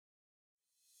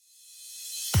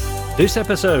This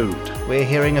episode, we're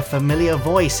hearing a familiar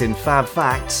voice in Fab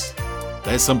Facts.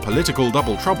 There's some political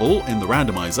double trouble in the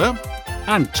randomizer.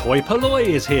 and Toy Polloi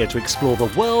is here to explore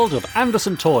the world of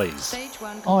Anderson toys.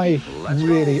 I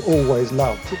really always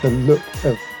loved the look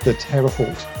of the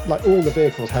Terrafort. Like, all the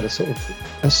vehicles had a sort of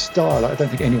a style I don't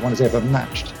think anyone has ever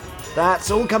matched.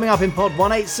 That's all coming up in Pod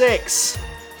 186.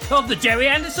 Of the Gerry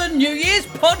Anderson New Year's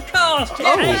podcast.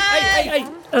 Hey,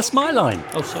 that's my line.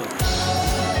 Oh, sorry.